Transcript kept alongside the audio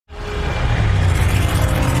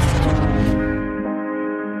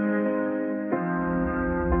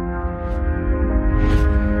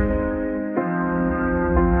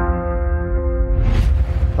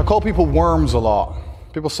call people worms a lot.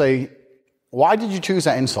 People say, why did you choose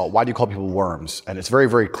that insult? Why do you call people worms? And it's very,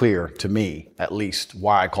 very clear to me, at least,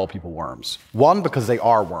 why I call people worms. One, because they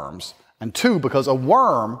are worms. And two, because a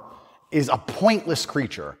worm is a pointless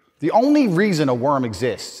creature. The only reason a worm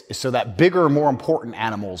exists is so that bigger, more important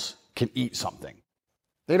animals can eat something.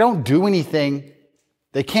 They don't do anything.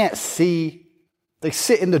 They can't see. They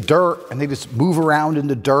sit in the dirt and they just move around in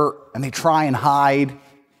the dirt and they try and hide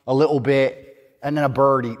a little bit and then a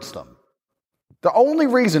bird eats them. The only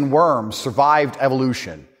reason worms survived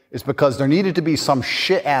evolution is because there needed to be some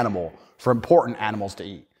shit animal for important animals to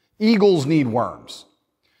eat. Eagles need worms.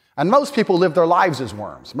 And most people live their lives as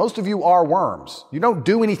worms. Most of you are worms. You don't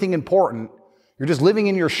do anything important. You're just living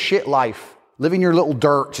in your shit life, living your little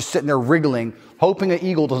dirt, just sitting there wriggling, hoping an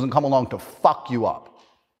eagle doesn't come along to fuck you up.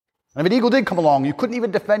 And if an eagle did come along, you couldn't even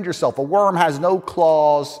defend yourself. A worm has no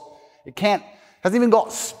claws. Hasn't even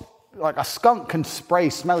got, like a skunk can spray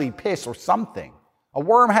smelly piss or something. A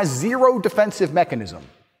worm has zero defensive mechanism.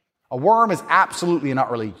 A worm is absolutely and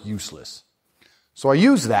utterly useless. So I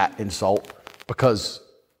use that insult because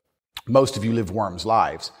most of you live worms'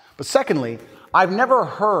 lives. But secondly, I've never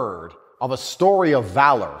heard of a story of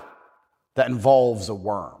valor that involves a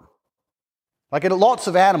worm. Like in lots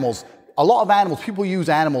of animals, a lot of animals, people use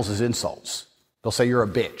animals as insults. They'll say you're a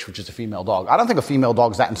bitch, which is a female dog. I don't think a female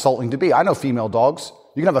dog is that insulting to be. I know female dogs.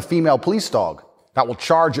 You can have a female police dog that will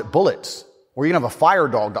charge at bullets. Or you can have a fire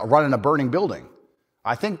dog that will run in a burning building.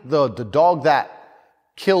 I think the dog that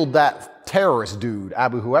killed that terrorist dude,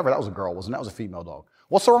 Abu whoever, that was a girl, wasn't it? That was a female dog.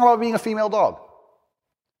 What's so wrong about being a female dog?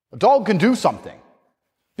 A dog can do something.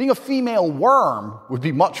 Being a female worm would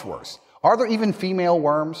be much worse. Are there even female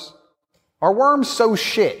worms? Are worms so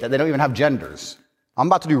shit that they don't even have genders? I'm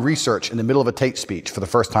about to do research in the middle of a Tate speech for the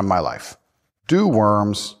first time in my life. Do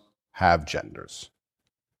worms have genders?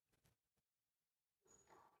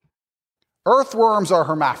 Earthworms are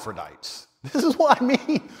hermaphrodites. This is what I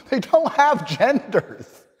mean. They don't have genders.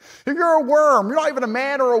 If you're a worm, you're not even a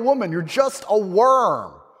man or a woman. You're just a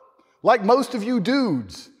worm. Like most of you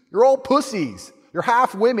dudes. You're all pussies. You're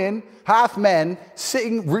half women, half men,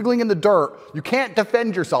 sitting, wriggling in the dirt. You can't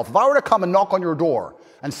defend yourself. If I were to come and knock on your door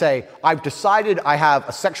and say, I've decided I have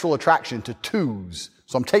a sexual attraction to twos,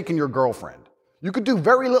 so I'm taking your girlfriend, you could do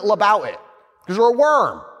very little about it because you're a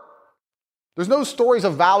worm. There's no stories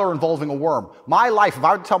of valor involving a worm. My life, if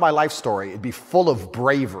I were to tell my life story, it'd be full of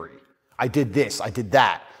bravery. I did this, I did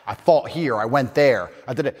that. I fought here, I went there,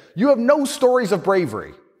 I did it. You have no stories of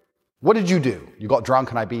bravery. What did you do? You got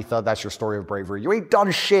drunk in Ibiza, that's your story of bravery. You ain't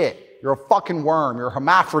done shit. You're a fucking worm. You're a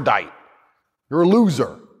hermaphrodite. You're a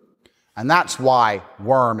loser. And that's why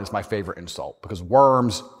worm is my favorite insult, because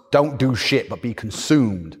worms don't do shit but be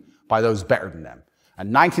consumed by those better than them.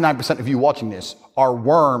 And 99% of you watching this are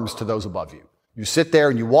worms to those above you. You sit there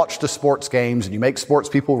and you watch the sports games and you make sports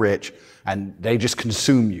people rich and they just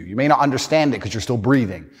consume you. You may not understand it because you're still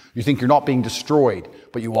breathing. You think you're not being destroyed,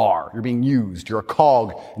 but you are. You're being used. You're a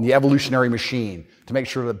cog in the evolutionary machine to make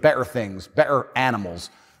sure that better things, better animals,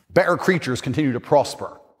 better creatures continue to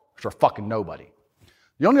prosper, which are fucking nobody.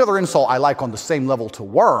 The only other insult I like on the same level to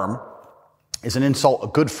worm is an insult a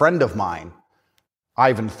good friend of mine,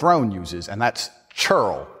 Ivan Throne, uses, and that's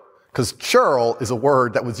churl. Because churl is a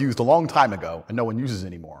word that was used a long time ago and no one uses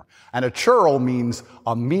anymore. And a churl means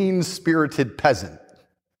a mean-spirited peasant.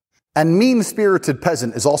 And mean-spirited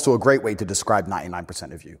peasant is also a great way to describe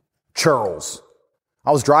 99% of you. Churls.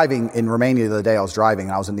 I was driving in Romania the other day. I was driving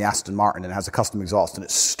and I was in the Aston Martin and it has a custom exhaust and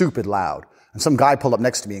it's stupid loud. And some guy pulled up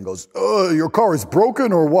next to me and goes, your car is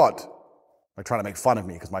broken or what? Like trying to make fun of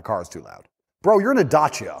me because my car is too loud. Bro, you're in a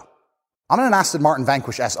Dacia. I'm in an Aston Martin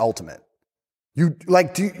Vanquish S Ultimate. Do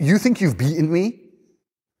you think you've beaten me?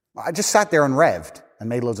 I just sat there and revved and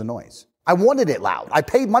made loads of noise. I wanted it loud. I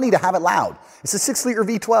paid money to have it loud. It's a 6-liter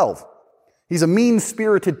V12. He's a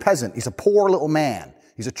mean-spirited peasant. He's a poor little man.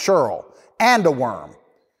 He's a churl and a worm.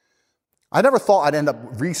 I never thought I'd end up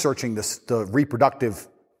researching the reproductive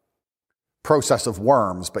process of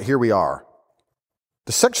worms, but here we are.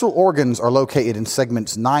 The sexual organs are located in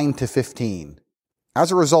segments 9 to 15. As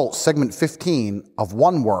a result, segment 15 of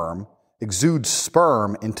one worm exudes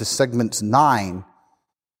sperm into segments 9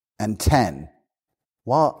 and 10.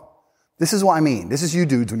 Well, this is what I mean. This is you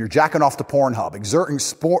dudes when you're jacking off to Pornhub, exerting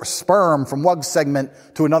sperm from one segment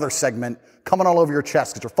to another segment, coming all over your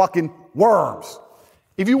chest because you're fucking worms.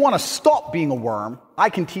 If you want to stop being a worm,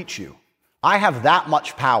 I can teach you. I have that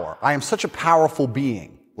much power. I am such a powerful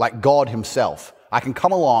being, like God himself. I can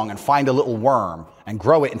come along and find a little worm and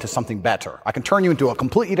grow it into something better. I can turn you into a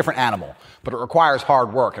completely different animal, but it requires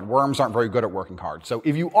hard work, and worms aren't very good at working hard. So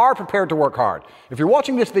if you are prepared to work hard, if you're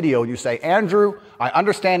watching this video and you say, Andrew, I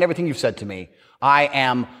understand everything you've said to me. I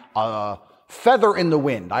am a feather in the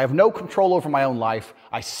wind. I have no control over my own life.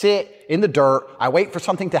 I sit in the dirt. I wait for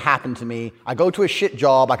something to happen to me. I go to a shit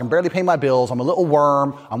job. I can barely pay my bills. I'm a little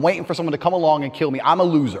worm. I'm waiting for someone to come along and kill me. I'm a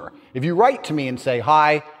loser. If you write to me and say,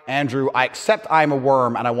 hi, Andrew, I accept I'm a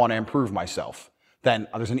worm and I want to improve myself, then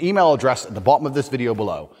there's an email address at the bottom of this video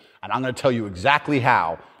below, and I'm going to tell you exactly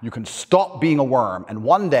how you can stop being a worm. And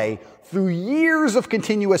one day, through years of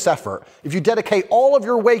continuous effort, if you dedicate all of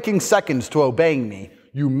your waking seconds to obeying me,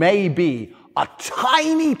 you may be a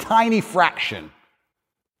tiny, tiny fraction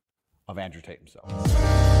of Andrew Tate himself.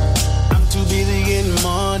 I'm too busy getting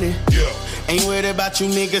money. Yeah. Ain't worried about you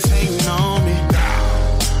niggas hating on me.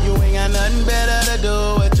 Nah. You ain't got nothing better to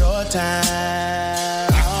do with your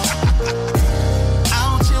time. I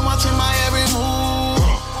don't chill watching my every move.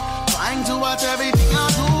 Trying to watch everything I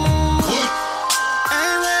do. I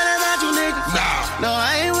ain't worried about you niggas. Nah. No,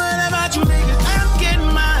 I ain't worried about you niggas. I'm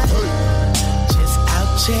getting mine. Just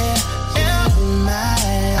out here.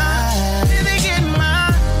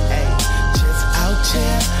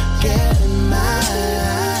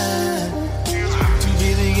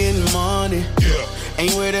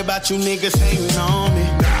 Ain't worried about you niggas hating on me.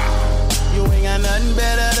 Nah. You ain't got nothing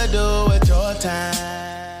better to do with your time.